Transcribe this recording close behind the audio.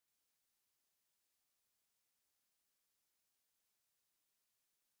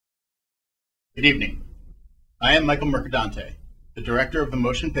Good evening. I am Michael Mercadante, the director of the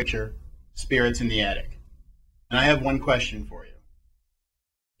motion picture Spirits in the Attic, and I have one question for you.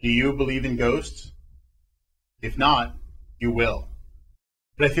 Do you believe in ghosts? If not, you will.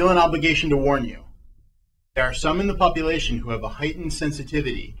 But I feel an obligation to warn you. There are some in the population who have a heightened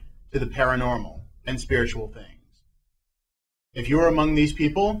sensitivity to the paranormal and spiritual things. If you are among these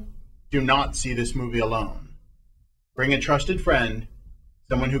people, do not see this movie alone. Bring a trusted friend,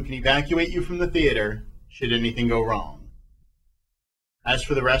 someone who can evacuate you from the theater should anything go wrong. As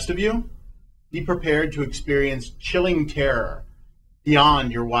for the rest of you, be prepared to experience chilling terror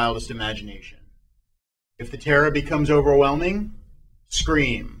beyond your wildest imagination. If the terror becomes overwhelming,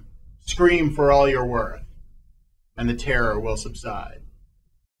 scream. Scream for all you're worth, and the terror will subside.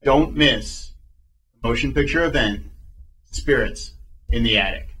 Don't miss the motion picture event, Spirits in the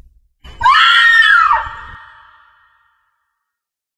Attic.